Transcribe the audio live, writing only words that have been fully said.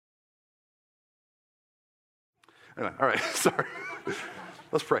Anyway, all right, sorry.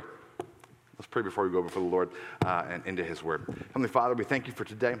 Let's pray. Let's pray before we go before the Lord and into his word. Heavenly Father, we thank you for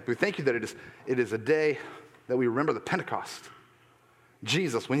today. We thank you that it is a day that we remember the Pentecost.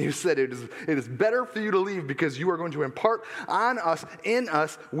 Jesus, when you said it is better for you to leave because you are going to impart on us, in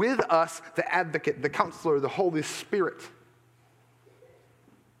us, with us, the advocate, the counselor, the Holy Spirit.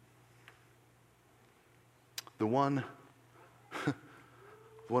 The one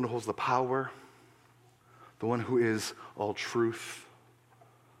who holds the power, the one who is all truth.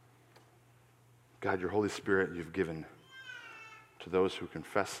 God, your Holy Spirit you've given to those who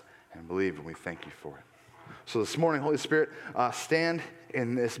confess and believe, and we thank you for it. So this morning, Holy Spirit, stand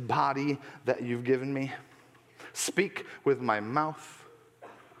in this body that you've given me. Speak with my mouth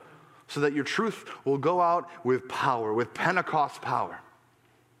so that your truth will go out with power, with Pentecost power,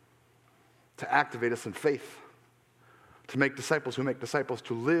 to activate us in faith, to make disciples who make disciples,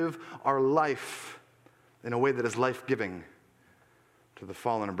 to live our life in a way that is life-giving to the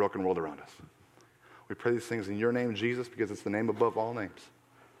fallen and broken world around us. We pray these things in your name, Jesus, because it's the name above all names.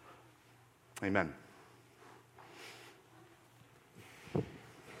 Amen.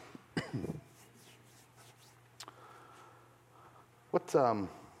 What are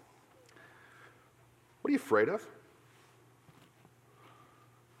you afraid of?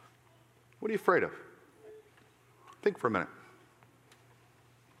 What are you afraid of? Think for a minute.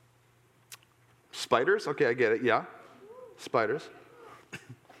 Spiders? Okay, I get it. Yeah. Spiders.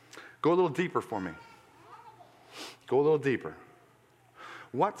 Go a little deeper for me. Go a little deeper.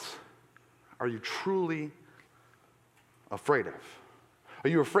 What are you truly afraid of? Are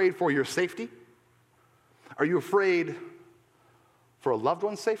you afraid for your safety? Are you afraid for a loved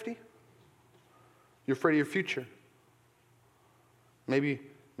one's safety? You're afraid of your future. Maybe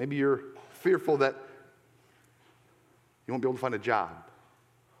you're fearful that you won't be able to find a job.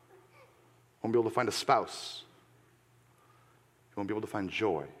 Won't be able to find a spouse. You won't be able to find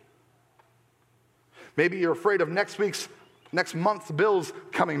joy. Maybe you're afraid of next month's bills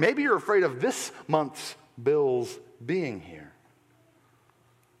coming. Maybe you're afraid of this month's bills being here.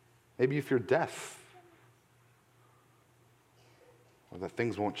 Maybe you fear death, or that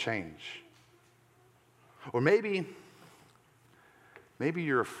things won't change. Or maybe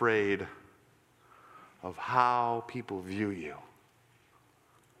you're afraid of how people view you.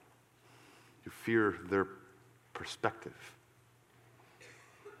 You fear their perspective.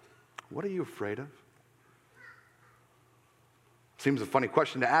 What are you afraid of? Seems a funny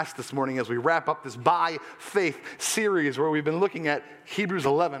question to ask this morning as we wrap up this By Faith series where we've been looking at Hebrews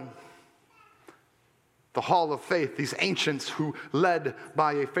 11. The hall of faith, these ancients who led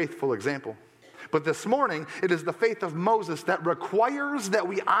by a faithful example. But this morning, it is the faith of Moses that requires that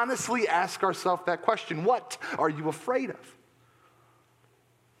we honestly ask ourselves that question. What are you afraid of?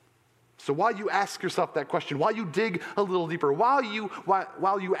 So while you ask yourself that question, while you dig a little deeper, while you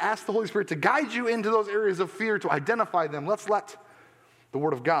ask the Holy Spirit to guide you into those areas of fear, to identify them, let's let the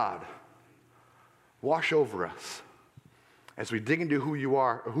Word of God wash over us as we dig into who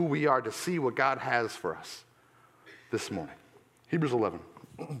we are to see what God has for us this morning. Hebrews 11,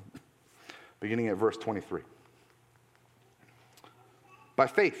 beginning at verse 23. By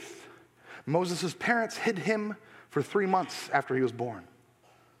faith, Moses' parents hid him for 3 months after he was born,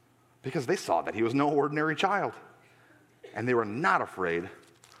 because they saw that he was no ordinary child, and they were not afraid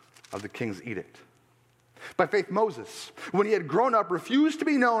of the king's edict. By faith, Moses, when he had grown up, refused to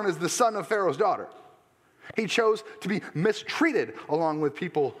be known as the son of Pharaoh's daughter. He chose to be mistreated along with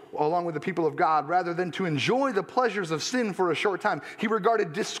the people of God, rather than to enjoy the pleasures of sin for a short time. He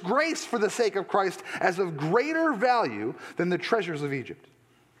regarded disgrace for the sake of Christ as of greater value than the treasures of Egypt,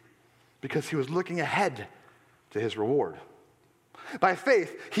 because he was looking ahead to his reward. By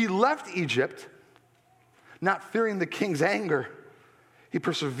faith, he left Egypt, not fearing the king's anger. He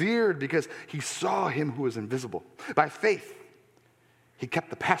persevered because he saw him who was invisible. By faith, he kept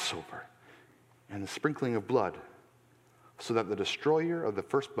the Passover and the sprinkling of blood, so that the destroyer of the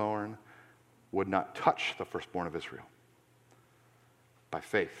firstborn would not touch the firstborn of Israel. By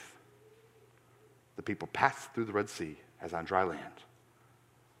faith, the people passed through the Red Sea as on dry land.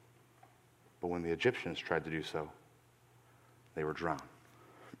 But when the Egyptians tried to do so, they were drowned.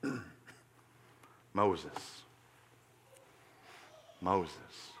 Moses,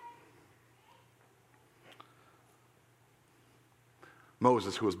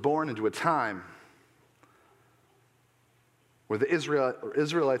 who was born into a time where the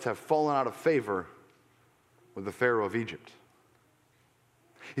Israelites have fallen out of favor with the Pharaoh of Egypt.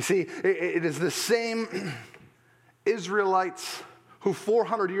 You see, it is the same Israelites who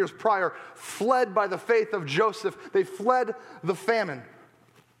 400 years prior fled by the faith of Joseph. They fled the famine.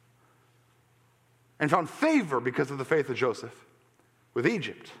 and found favor because of the faith of Joseph with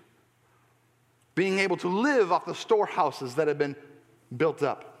Egypt, being able to live off the storehouses that had been built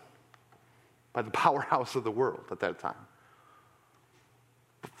up by the powerhouse of the world at that time.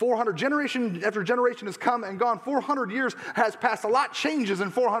 400, generation after generation has come and gone. 400 years has passed. A lot changes in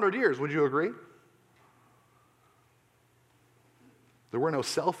 400 years. Would you agree? There were no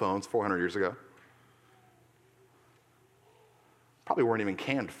cell phones 400 years ago. Probably weren't even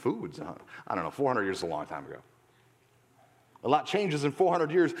canned foods. I don't know, 400 years is a long time ago. A lot changes in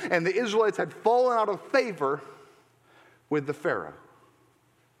 400 years, and the Israelites had fallen out of favor with the Pharaoh,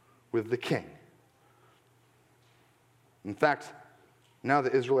 with the king. In fact, now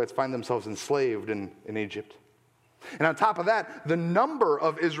the Israelites find themselves enslaved in Egypt. And on top of that, the number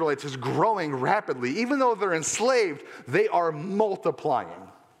of Israelites is growing rapidly. Even though they're enslaved, they are multiplying.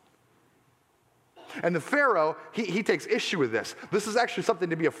 And the Pharaoh, he takes issue with this. This is actually something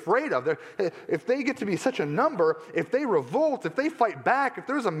to be afraid of. If they get to be such a number, if they revolt, if they fight back, if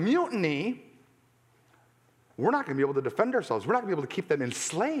there's a mutiny, we're not going to be able to defend ourselves. We're not going to be able to keep them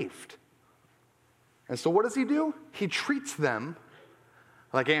enslaved. And so what does he do? He treats them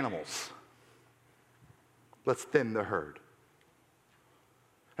like animals. Let's thin the herd.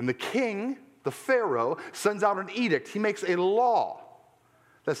 And the king, the Pharaoh, sends out an edict. He makes a law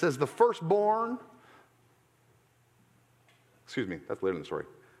that says the firstborn, that's later in the story,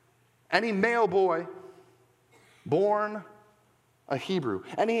 any male boy born a Hebrew,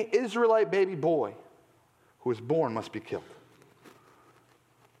 any Israelite baby boy who is born must be killed.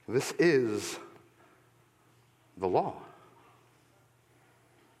 This is the law.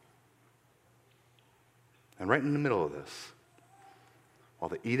 And right in the middle of this, while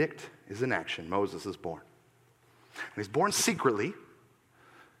the edict is in action, Moses is born. And he's born secretly,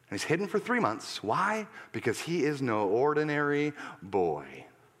 and he's hidden for 3 months. Why? Because he is no ordinary boy.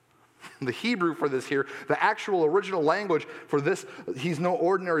 The Hebrew for this here, the actual original language for this, he's no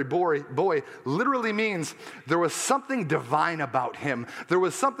ordinary boy, literally means there was something divine about him. There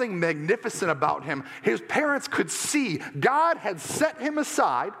was something magnificent about him. His parents could see God had set him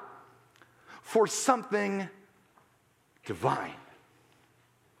aside for something divine.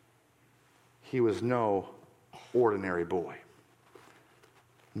 He was no ordinary boy.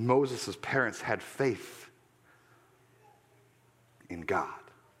 Moses' parents had faith in God,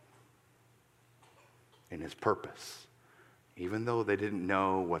 in his purpose, even though they didn't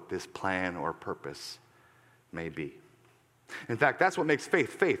know what this plan or purpose may be. In fact, that's what makes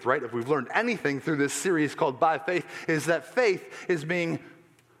faith, right? If we've learned anything through this series called By Faith, is that faith is being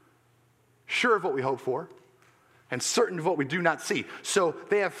sure of what we hope for and certain of what we do not see. So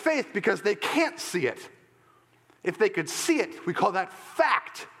they have faith because they can't see it. If they could see it, we call that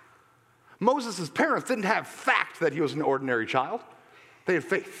fact. Moses' parents didn't have fact that he was an ordinary child. They had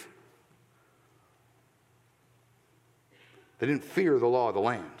faith. They didn't fear the law of the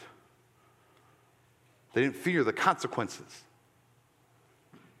land. They didn't fear the consequences.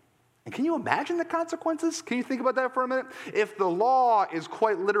 And can you imagine the consequences? Can you think about that for a minute? If the law is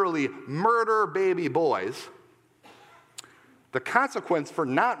quite literally murder baby boys, the consequence for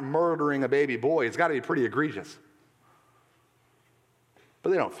not murdering a baby boy has got to be pretty egregious. But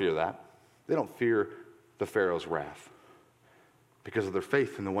they don't fear that. They don't fear the Pharaoh's wrath because of their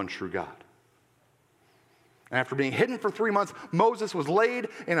faith in the one true God. And after being hidden for 3 months, Moses was laid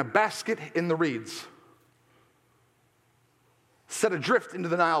in a basket in the reeds, set adrift into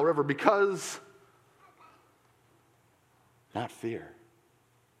the Nile River because, not fear,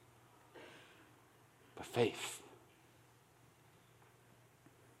 but faith.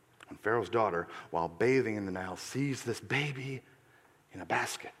 And Pharaoh's daughter, while bathing in the Nile, sees this baby in a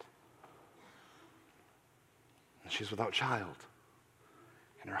basket. And she's without child.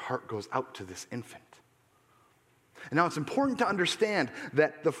 And her heart goes out to this infant. And now it's important to understand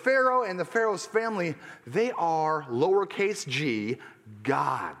that the Pharaoh and the Pharaoh's family, they are, lowercase g,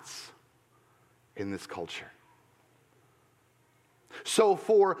 gods in this culture. So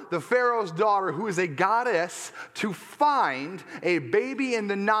for the Pharaoh's daughter, who is a goddess, to find a baby in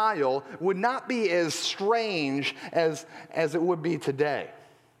the Nile would not be as strange as it would be today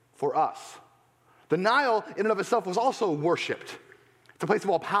for us. The Nile in and of itself was also worshipped. It's a place of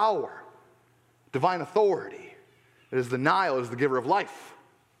all power, divine authority. It is the Nile is the giver of life.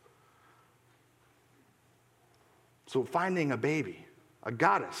 So finding a baby, a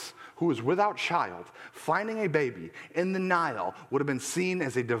goddess who is without child, finding a baby in the Nile would have been seen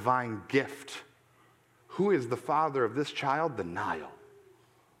as a divine gift. Who is the father of this child? The Nile.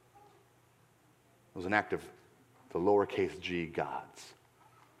 It was an act of the lowercase g gods.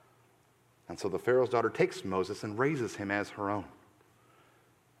 And so the Pharaoh's daughter takes Moses and raises him as her own.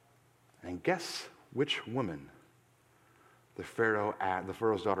 And guess which woman the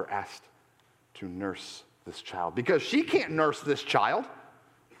Pharaoh's daughter asked to nurse this child. Because she can't nurse this child.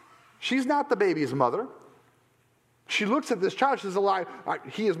 She's not the baby's mother. She looks at this child, she says,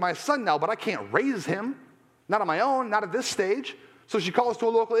 he is my son now, but I can't raise him. Not on my own, not at this stage. So she calls to a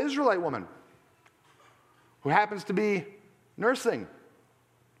local Israelite woman who happens to be nursing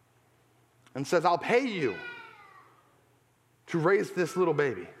and says, I'll pay you to raise this little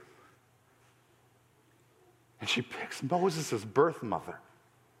baby. And she picks Moses' birth mother.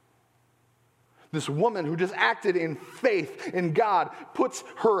 This woman who just acted in faith in God puts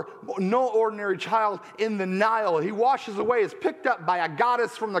her no ordinary child in the Nile. He washes away, is picked up by a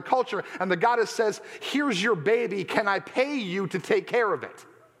goddess from the culture, and the goddess says, here's your baby, can I pay you to take care of it?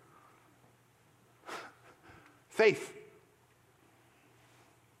 Faith.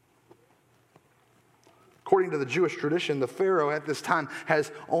 According to the Jewish tradition, the Pharaoh at this time has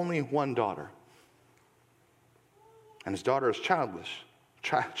only one daughter. And his daughter is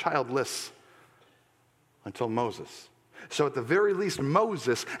childless until Moses. So at the very least,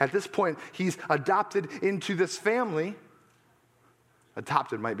 Moses, at this point, he's adopted into this family.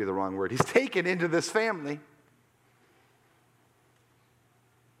 Adopted might be the wrong word. He's taken into this family.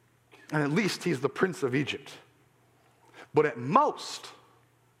 And at least he's the prince of Egypt. But at most,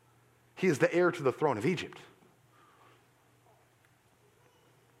 he is the heir to the throne of Egypt.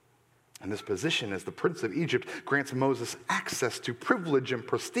 And this position as the prince of Egypt grants Moses access to privilege and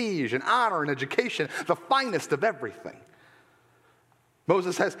prestige and honor and education, the finest of everything.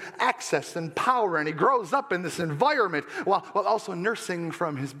 Moses has access and power, and he grows up in this environment while also nursing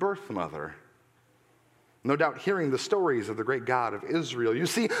from his birth mother. No doubt hearing the stories of the great God of Israel. You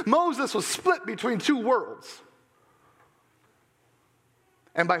see, Moses was split between two worlds.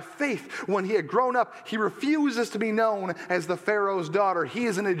 And by faith, when he had grown up, he refuses to be known as the Pharaoh's daughter. He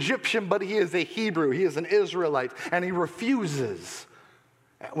is an Egyptian, but he is a Hebrew. He is an Israelite. And he refuses,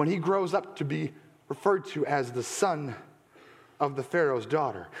 when he grows up, to be referred to as the son of the Pharaoh's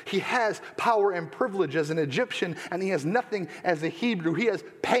daughter. He has power and privilege as an Egyptian, and he has nothing as a Hebrew. He has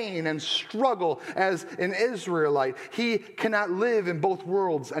pain and struggle as an Israelite. He cannot live in both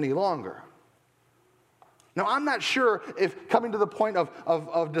worlds any longer. Now, I'm not sure if coming to the point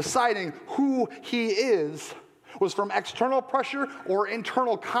of deciding who he is was from external pressure or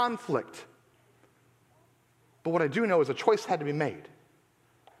internal conflict. But what I do know is a choice had to be made.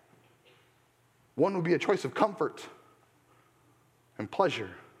 One would be a choice of comfort and pleasure.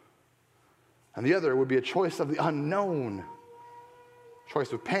 And the other would be a choice of the unknown,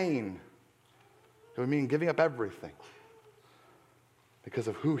 choice of pain. It would mean giving up everything because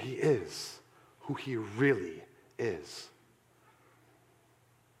of who he is. Who he really is.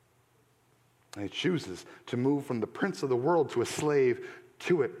 And he chooses to move from the prince of the world to a slave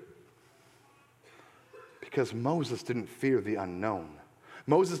to it. Because Moses didn't fear the unknown.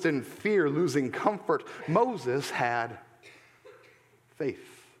 Moses didn't fear losing comfort. Moses had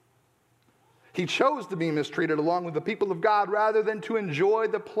faith. He chose to be mistreated along with the people of God rather than to enjoy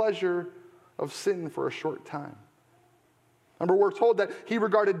the pleasure of sin for a short time. Remember, we're told that he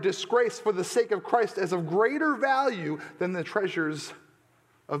regarded disgrace for the sake of Christ as of greater value than the treasures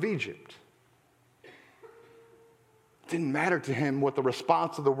of Egypt. It didn't matter to him what the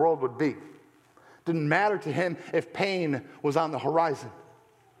response of the world would be. It didn't matter to him if pain was on the horizon.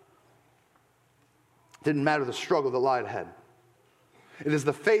 It didn't matter the struggle that lied ahead. It is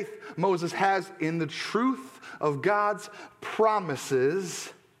the faith Moses has in the truth of God's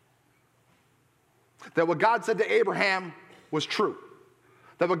promises that what God said to Abraham was true.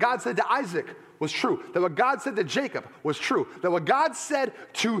 That what God said to Isaac was true. That what God said to Jacob was true. That what God said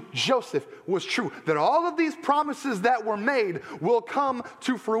to Joseph was true. That all of these promises that were made will come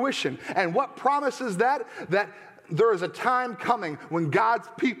to fruition. And what promises that? That there is a time coming when God's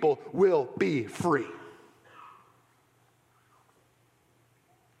people will be free.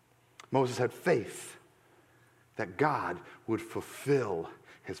 Moses had faith that God would fulfill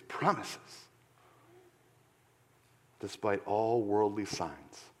his promises, despite all worldly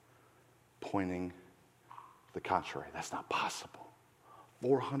signs pointing the contrary. That's not possible.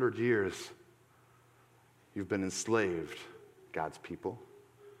 400 years you've been enslaved, God's people.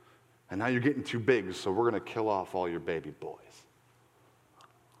 And now you're getting too big, so we're going to kill off all your baby boys.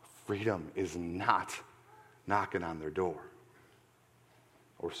 Freedom is not knocking on their door,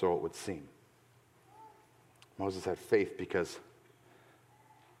 or so it would seem. Moses had faith because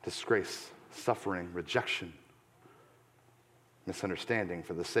disgrace, suffering, rejection, misunderstanding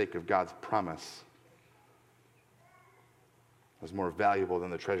for the sake of God's promise was more valuable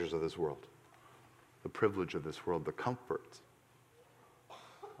than the treasures of this world, the privilege of this world, the comfort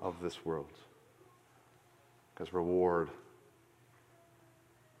of this world. because reward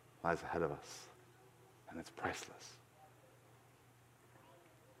lies ahead of us, and it's priceless.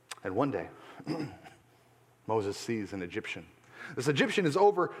 And one day, Moses sees an Egyptian. This Egyptian is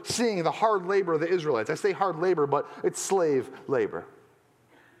overseeing the hard labor of the Israelites. I say hard labor, but it's slave labor.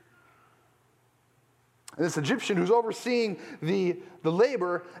 And this Egyptian who's overseeing the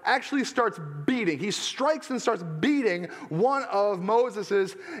labor actually starts beating. He strikes and starts beating one of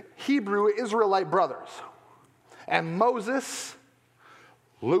Moses' Hebrew Israelite brothers. And Moses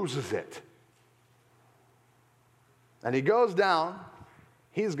loses it. And he goes down.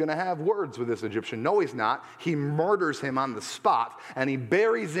 He's going to have words with this Egyptian. No, he's not. He murders him on the spot, and he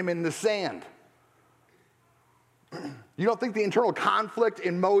buries him in the sand. You don't think the internal conflict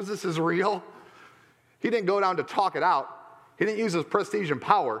in Moses is real? He didn't go down to talk it out. He didn't use his prestige and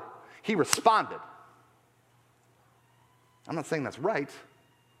power. He responded. I'm not saying that's right.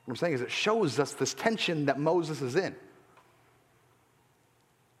 What I'm saying is it shows us this tension that Moses is in.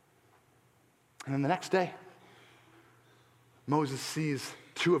 And then the next day, Moses sees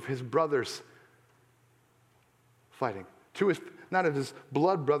two of his brothers fighting. Not of his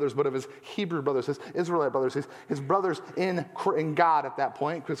blood brothers, but of his Hebrew brothers, his Israelite brothers, his brothers in God at that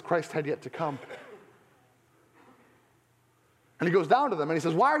point, because Christ had yet to come. And he goes down to them and he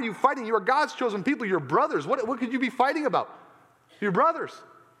says, why are you fighting? You are God's chosen people, your brothers. What could you be fighting about? Your brothers.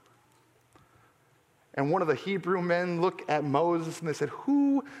 And one of the Hebrew men looked at Moses and they said,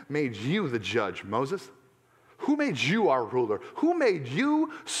 who made you the judge, Moses? Who made you our ruler? Who made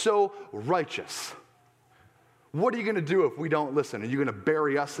you so righteous? What are you going to do if we don't listen? Are you going to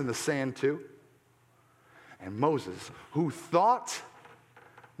bury us in the sand too? And Moses, who thought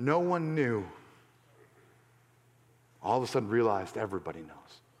no one knew, all of a sudden realized everybody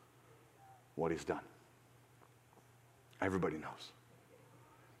knows what he's done. Everybody knows.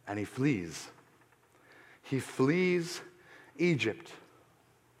 And he flees. He flees Egypt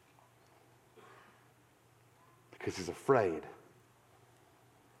because he's afraid.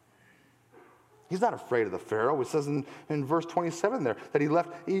 He's not afraid of the Pharaoh. It says in verse 27 there that he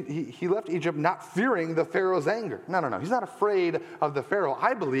left Egypt not fearing the Pharaoh's anger. No. He's not afraid of the Pharaoh.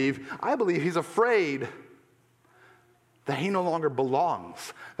 I believe he's afraid that he no longer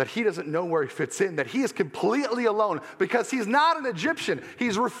belongs, that he doesn't know where he fits in, that he is completely alone because he's not an Egyptian.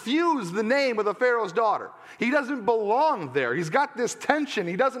 He's refused the name of the Pharaoh's daughter. He doesn't belong there. He's got this tension.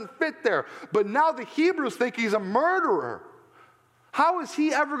 He doesn't fit there. But now the Hebrews think he's a murderer. How is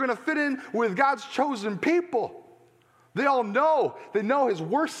he ever going to fit in with God's chosen people? They all know. They know his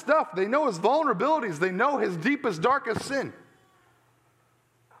worst stuff. They know his vulnerabilities. They know his deepest, darkest sin.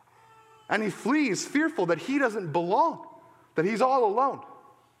 And he flees, fearful that he doesn't belong, that he's all alone.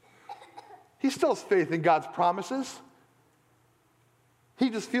 He still has faith in God's promises. He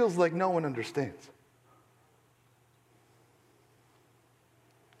just feels like no one understands.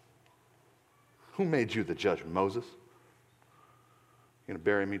 Who made you the judge, Moses? You're going to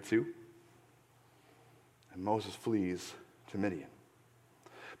bury me too? And Moses flees to Midian.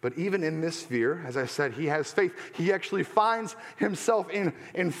 But even in this fear, as I said, he has faith. He actually finds himself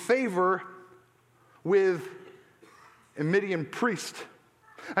in favor with a Midian priest.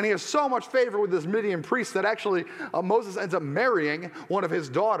 And he has so much favor with this Midian priest that actually Moses ends up marrying one of his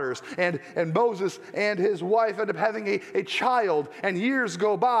daughters. And Moses and his wife end up having a child. And years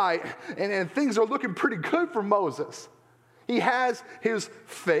go by, and things are looking pretty good for Moses. He has his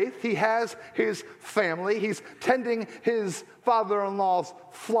faith. He has his family. He's tending his father-in-law's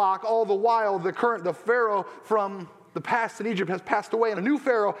flock. All the while, the Pharaoh from the past in Egypt has passed away, and a new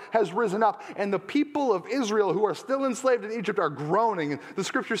Pharaoh has risen up. And the people of Israel who are still enslaved in Egypt are groaning. And the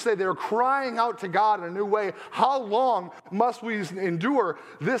scriptures say they're crying out to God in a new way. How long must we endure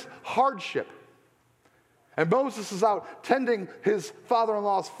this hardship? And Moses is out tending his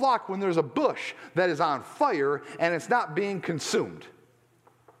father-in-law's flock when there's a bush that is on fire and it's not being consumed.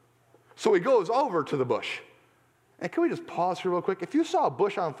 So he goes over to the bush. And can we just pause here real quick? If you saw a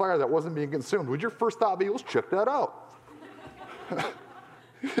bush on fire that wasn't being consumed, would your first thought be, let's check that out?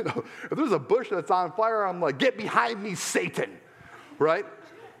 If there's a bush that's on fire, I'm like, get behind me, Satan, right?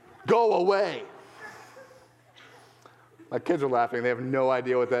 Go away. My kids are laughing. They have no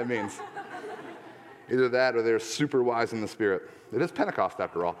idea what that means. Either that or they're super wise in the Spirit. It is Pentecost,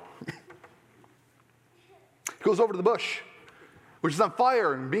 after all. He goes over to the bush, which is on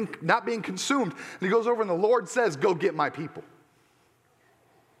fire and not being consumed. And he goes over and the Lord says, go get my people.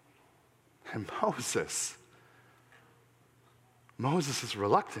 And Moses is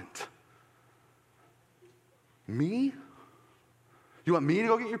reluctant. Me? You want me to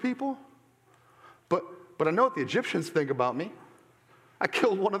go get your people? But I know what the Egyptians think about me. I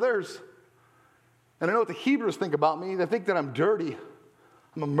killed one of theirs. And I know what the Hebrews think about me. They think that I'm dirty.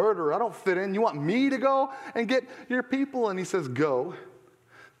 I'm a murderer. I don't fit in. You want me to go and get your people? And he says, go,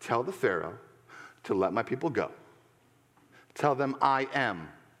 tell the Pharaoh to let my people go. Tell them I am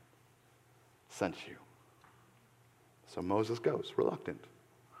sent you. So Moses goes, reluctant.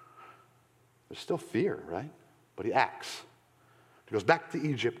 There's still fear, right? But he acts. He goes back to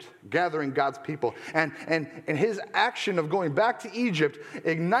Egypt, gathering God's people. And his action of going back to Egypt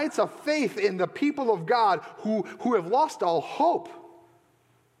ignites a faith in the people of God who have lost all hope.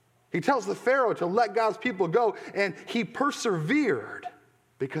 He tells the Pharaoh to let God's people go, and he persevered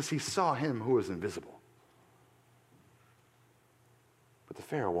because he saw him who was invisible. But the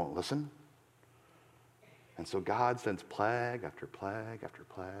Pharaoh won't listen. And so God sends plague after plague after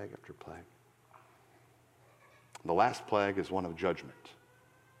plague after plague. The last plague is one of judgment.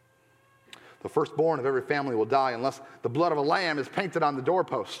 The firstborn of every family will die unless the blood of a lamb is painted on the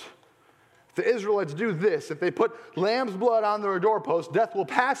doorpost. If the Israelites do this, if they put lamb's blood on their doorpost, death will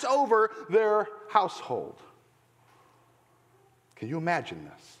pass over their household. Can you imagine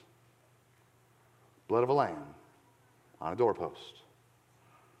this? Blood of a lamb on a doorpost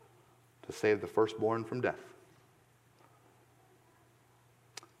to save the firstborn from death.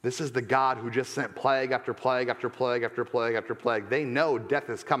 This is the God who just sent plague after plague after plague after plague after plague. They know death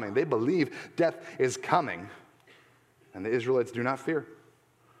is coming. They believe death is coming. And the Israelites do not fear.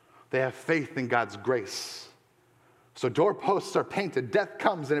 They have faith in God's grace. So doorposts are painted. Death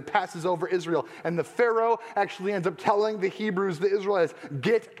comes and it passes over Israel. And the Pharaoh actually ends up telling the Hebrews, the Israelites,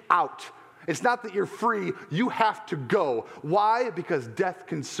 get out. It's not that you're free. You have to go. Why? Because death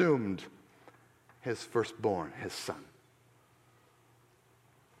consumed his firstborn, his son.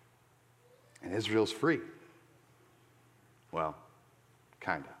 And Israel's free. Well,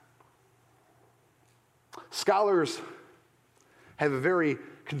 kind of. Scholars have a very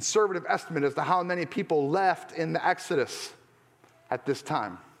conservative estimate as to how many people left in the Exodus at this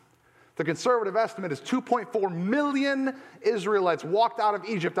time. The conservative estimate is 2.4 million Israelites walked out of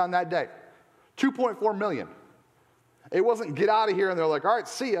Egypt on that day. 2.4 million. It wasn't get out of here and they're like, all right,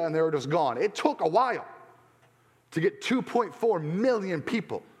 see ya, and they were just gone. It took a while to get 2.4 million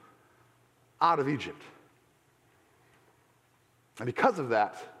people out of Egypt. And because of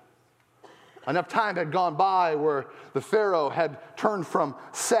that, enough time had gone by where the Pharaoh had turned from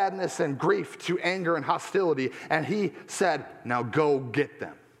sadness and grief to anger and hostility, and he said, now go get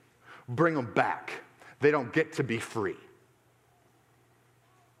them. Bring them back. They don't get to be free.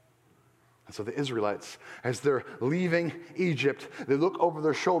 And so the Israelites, as they're leaving Egypt, they look over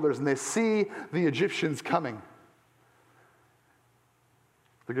their shoulders and they see the Egyptians coming.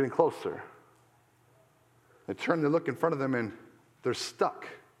 They're getting closer. They turn, they look in front of them, and they're stuck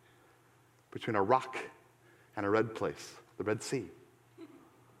between a rock and a red place, the Red Sea,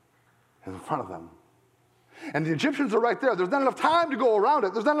 in front of them. And the Egyptians are right there. There's not enough time to go around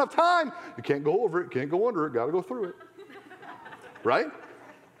it. There's not enough time. You can't go over it, can't go under it, got to go through it. Right?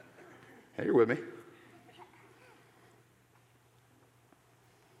 Hey, you're with me.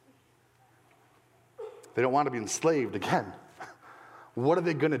 They don't want to be enslaved again. What are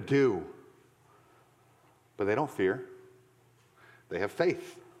they going to do? But they don't fear. They have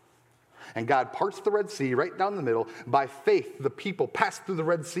faith. And God parts the Red Sea right down the middle. By faith, the people passed through the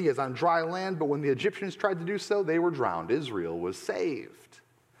Red Sea as on dry land, but when the Egyptians tried to do so, they were drowned. Israel was saved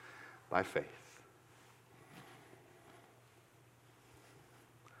by faith.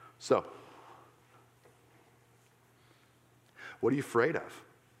 So, what are you afraid of?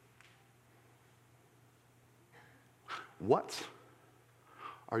 What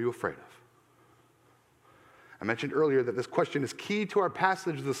are you afraid of? I mentioned earlier that this question is key to our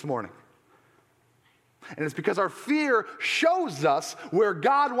passage this morning. And it's because our fear shows us where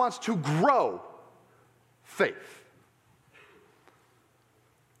God wants to grow faith.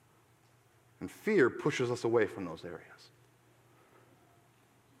 And fear pushes us away from those areas.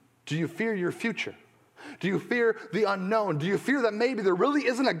 Do you fear your future? Do you fear the unknown? Do you fear that maybe there really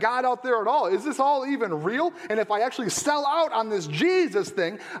isn't a God out there at all? Is this all even real? And if I actually sell out on this Jesus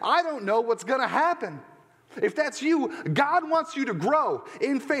thing, I don't know what's going to happen. If that's you, God wants you to grow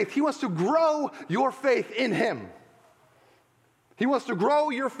in faith. He wants to grow your faith in Him. He wants to grow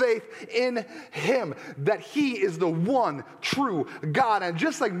your faith in Him, that He is the one true God. And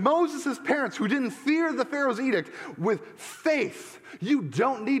just like Moses' parents who didn't fear the Pharaoh's edict, with faith, you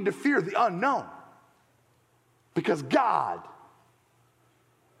don't need to fear the unknown. Because God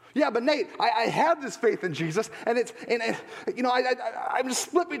Yeah, but Nate, I have this faith in Jesus, and I'm just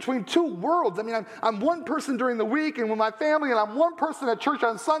split between two worlds. I mean, I'm one person during the week and with my family, and I'm one person at church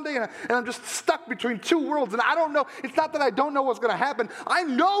on Sunday, and I'm just stuck between two worlds, and I don't know. It's not that I don't know what's going to happen. I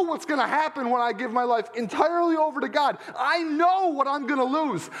know what's going to happen when I give my life entirely over to God. I know what I'm going to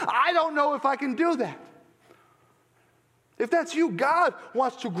lose. I don't know if I can do that. If that's you, God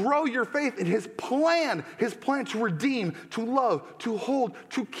wants to grow your faith in His plan to redeem, to love, to hold,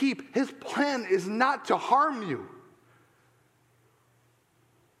 to keep. His plan is not to harm you.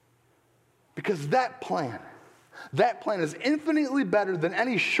 Because that plan is infinitely better than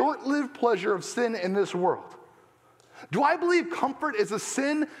any short-lived pleasure of sin in this world. Do I believe comfort is a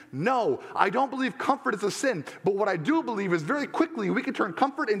sin? No, I don't believe comfort is a sin. But what I do believe is very quickly we can turn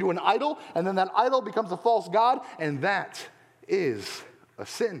comfort into an idol, and then that idol becomes a false god, and that is a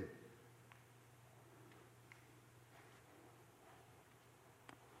sin.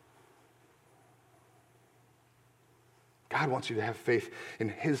 God wants you to have faith in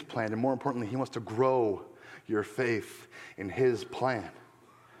His plan, and more importantly, He wants to grow your faith in His plan.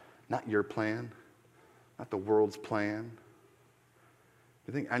 Not your plan, not the world's plan.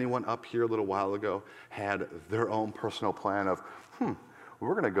 Do you think anyone up here a little while ago had their own personal plan of,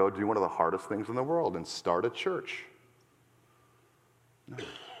 we're going to go do one of the hardest things in the world and start a church? No.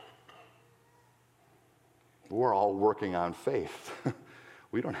 We're all working on faith.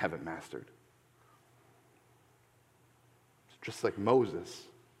 We don't have it mastered. It's just like Moses.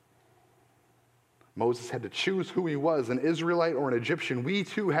 Moses had to choose who he was, an Israelite or an Egyptian. We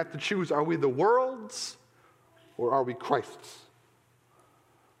too have to choose, are we the world's or are we Christ's?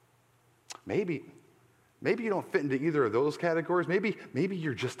 Maybe you don't fit into either of those categories. Maybe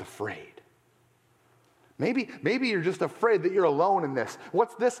you're just afraid. Maybe you're just afraid that you're alone in this.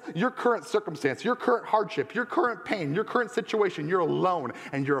 What's this? Your current circumstance, your current hardship, your current pain, your current situation. You're alone,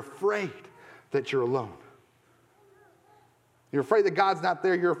 and you're afraid that you're alone. You're afraid that God's not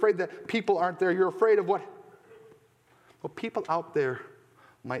there. You're afraid that people aren't there. You're afraid of what people out there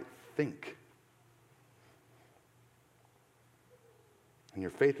might think. And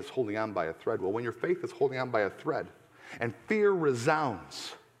your faith is holding on by a thread. Well, when your faith is holding on by a thread and fear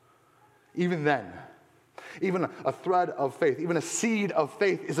resounds, even then, even a thread of faith, even a seed of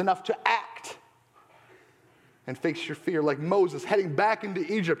faith is enough to act and face your fear. Like Moses heading back into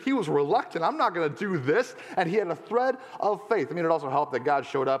Egypt, he was reluctant. I'm not going to do this. And he had a thread of faith. I mean, it also helped that God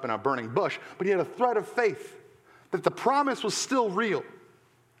showed up in a burning bush, but he had a thread of faith that the promise was still real.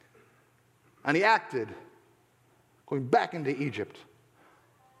 And he acted, going back into Egypt.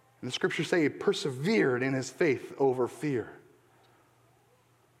 And the scriptures say he persevered in his faith over fear.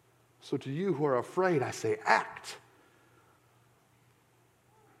 So to you who are afraid, I say, act.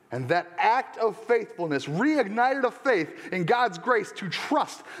 And that act of faithfulness reignited a faith in God's grace to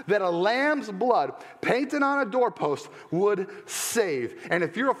trust that a lamb's blood painted on a doorpost would save. And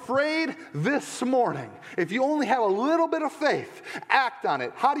if you're afraid this morning, if you only have a little bit of faith, act on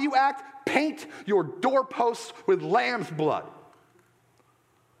it. How do you act? Paint your doorposts with lamb's blood.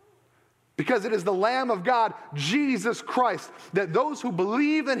 Because it is the Lamb of God, Jesus Christ, that those who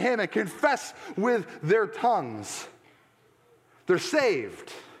believe in Him and confess with their tongues, they're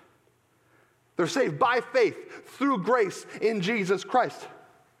saved. They're saved by faith through grace in Jesus Christ.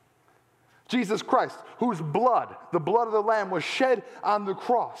 Jesus Christ, whose blood, the blood of the Lamb, was shed on the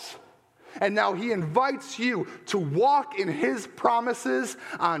cross. And now He invites you to walk in His promises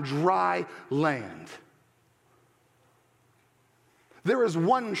on dry land. There is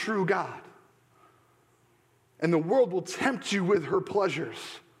one true God. And the world will tempt you with her pleasures.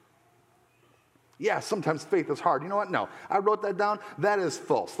 Yeah, sometimes faith is hard. You know what? No, I wrote that down. That is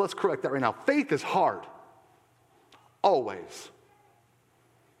false. Let's correct that right now. Faith is hard. Always.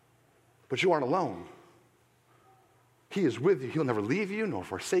 But you aren't alone. He is with you. He'll never leave you nor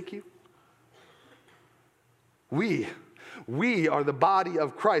forsake you. We are the body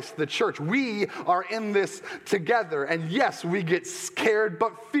of Christ, the church. We are in this together. And yes, we get scared,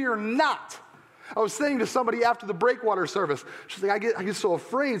 but fear not. I was saying to somebody after the breakwater service, she's like, I get so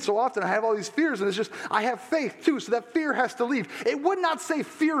afraid so often. I have all these fears, and it's just, I have faith too, so that fear has to leave. It would not say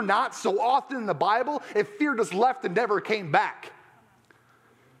fear not so often in the Bible if fear just left and never came back.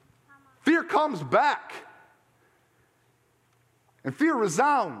 Fear comes back. And fear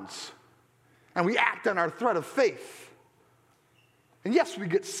resounds. And we act on our thread of faith. And yes, we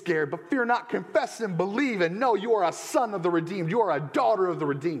get scared, but fear not. Confess and believe and know you are a son of the redeemed. You are a daughter of the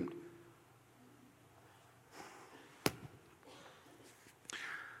redeemed.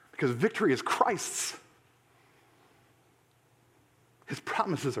 Because victory is Christ's. His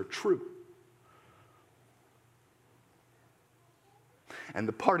promises are true. and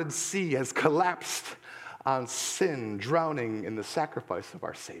the parted sea has collapsed on sin, drowning in the sacrifice of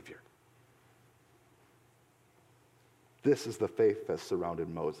our Savior. This is the faith that surrounded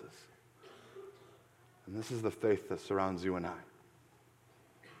Moses. And this is the faith that surrounds you and I.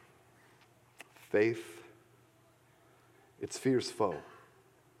 Faith, it's fear's foe.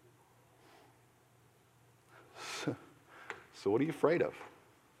 So what are you afraid of?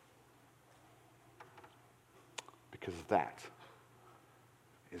 Because that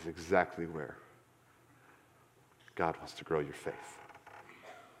is exactly where God wants to grow your faith.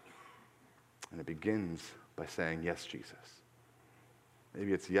 And it begins by saying, yes, Jesus.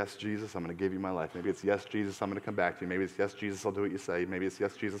 Maybe it's, yes, Jesus, I'm going to give you my life. Maybe it's, yes, Jesus, I'm going to come back to you. Maybe it's, yes, Jesus, I'll do what you say. Maybe it's,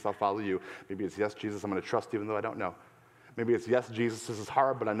 yes, Jesus, I'll follow you. Maybe it's, yes, Jesus, I'm going to trust even though I don't know. Maybe it's, yes, Jesus, this is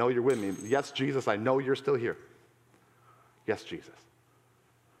hard, but I know you're with me. Yes, Jesus, I know you're still here. Yes, Jesus.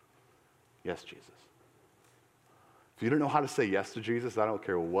 Yes, Jesus. If you don't know how to say yes to Jesus, I don't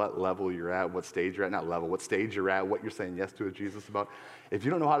care what level you're at, what stage you're at, not level, what stage you're at, what you're saying yes to Jesus about. If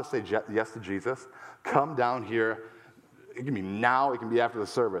you don't know how to say yes to Jesus, come down here. It can be now, it can be after the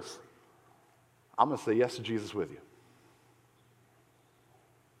service. I'm going to say yes to Jesus with you.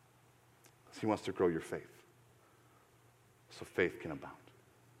 Because he wants to grow your faith. So faith can abound.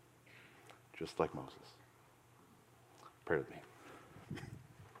 Just like Moses. Pray with me.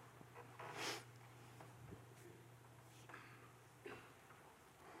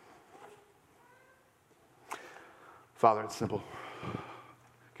 Father, it's simple.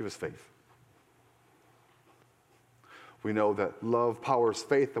 Give us faith. We know that love powers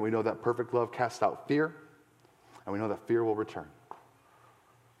faith, and we know that perfect love casts out fear, and we know that fear will return.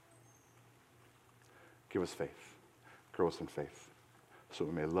 Give us faith. Grow us in faith, so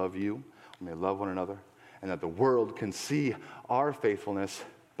we may love you, we may love one another, and that the world can see our faithfulness,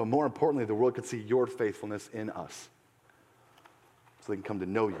 but more importantly, the world can see your faithfulness in us, so they can come to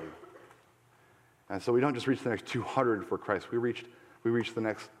know you. And so we don't just reach the next 200 for Christ, we reach the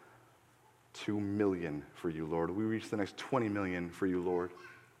next 2 million for you, Lord. We reach the next 20 million for you, Lord,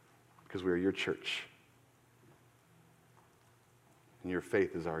 because we are your church. And your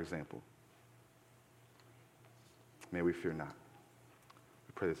faith is our example. May we fear not.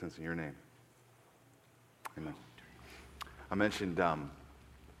 We pray this in your name. Amen. I mentioned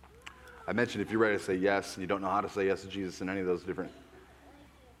if you're ready to say yes and you don't know how to say yes to Jesus in any of those different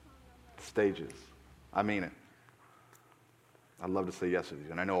stages, I mean it. I'd love to say yes with you.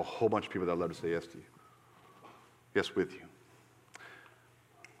 And I know a whole bunch of people that would love to say yes to you. Yes with you.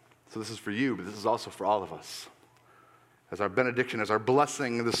 So this is for you, but this is also for all of us. As our benediction, as our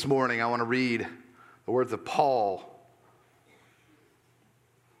blessing this morning, I want to read the words of Paul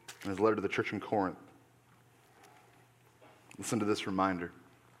in his letter to the church in Corinth. Listen to this reminder.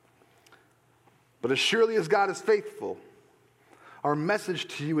 But as surely as God is faithful, our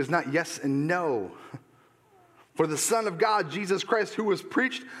message to you is not yes and no. For the Son of God, Jesus Christ, who was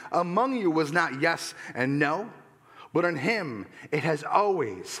preached among you, was not yes and no, but in him it has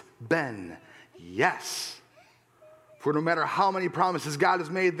always been yes. For no matter how many promises God has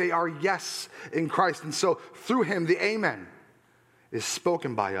made, they are yes in Christ. And so through him, the amen is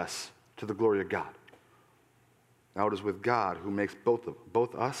spoken by us to the glory of God. Now it is with God who makes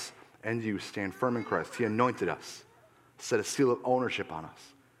both us and you stand firm in Christ. He anointed us, set a seal of ownership on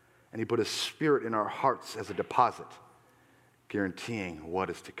us, and he put his Spirit in our hearts as a deposit, guaranteeing what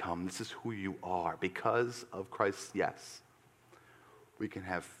is to come. This is who you are. Because of Christ's yes, we can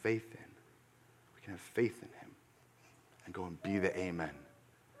have faith in. We can have faith in him and go and be the amen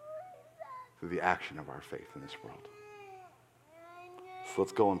through the action of our faith in this world. So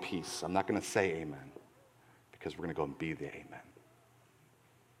let's go in peace. I'm not going to say amen because we're going to go and be the amen.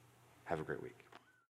 Have a great week.